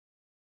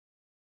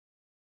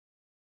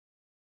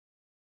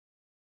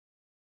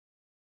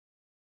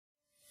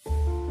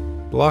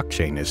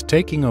Blockchain is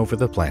taking over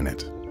the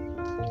planet.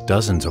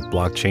 Dozens of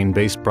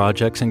blockchain-based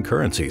projects and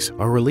currencies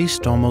are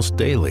released almost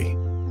daily.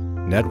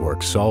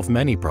 Networks solve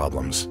many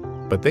problems,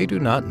 but they do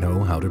not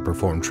know how to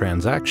perform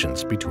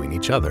transactions between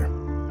each other.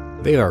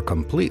 They are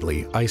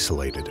completely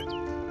isolated.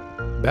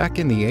 Back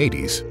in the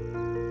 80s,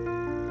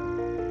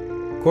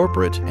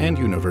 corporate and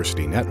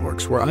university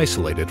networks were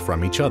isolated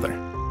from each other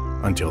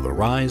until the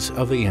rise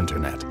of the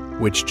Internet,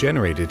 which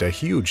generated a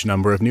huge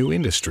number of new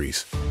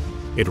industries.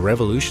 It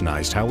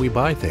revolutionized how we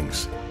buy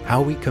things,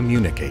 how we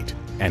communicate,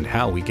 and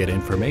how we get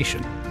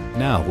information.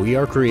 Now we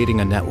are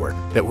creating a network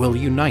that will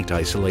unite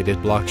isolated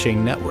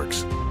blockchain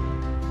networks.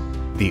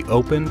 The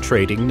Open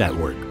Trading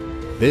Network.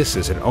 This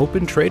is an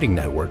open trading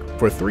network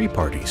for three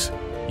parties: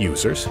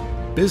 users,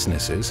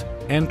 businesses,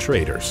 and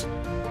traders.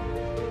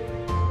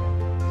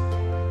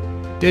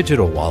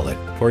 Digital wallet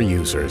for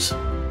users.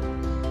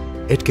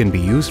 It can be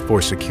used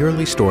for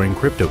securely storing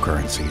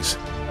cryptocurrencies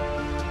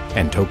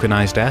and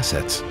tokenized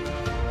assets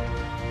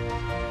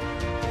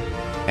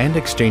and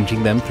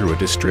exchanging them through a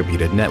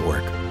distributed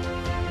network.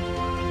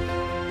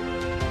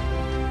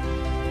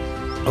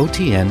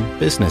 OTN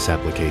business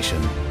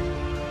application.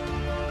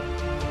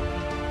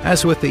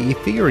 As with the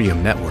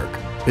Ethereum network,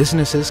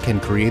 businesses can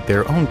create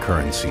their own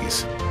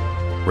currencies,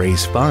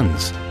 raise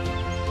funds,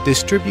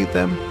 distribute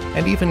them,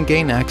 and even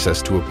gain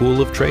access to a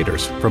pool of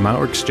traders from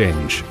our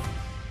exchange.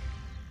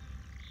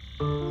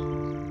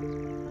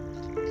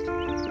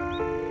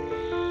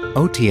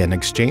 OTN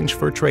Exchange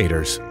for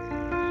Traders.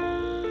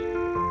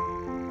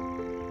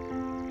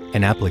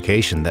 An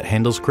application that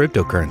handles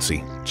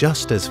cryptocurrency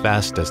just as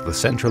fast as the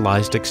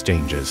centralized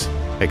exchanges,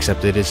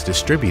 except it is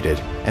distributed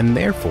and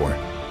therefore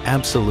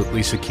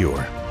absolutely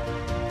secure.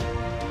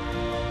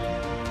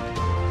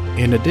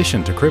 In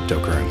addition to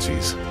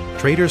cryptocurrencies,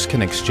 traders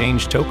can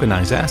exchange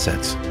tokenized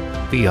assets,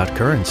 fiat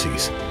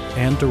currencies,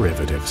 and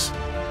derivatives.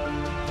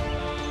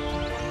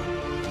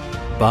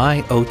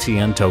 Buy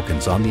OTN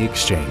tokens on the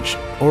exchange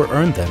or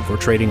earn them for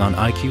trading on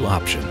IQ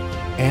Option,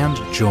 and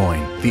join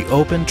the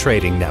Open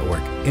Trading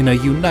Network in a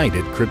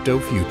united crypto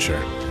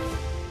future.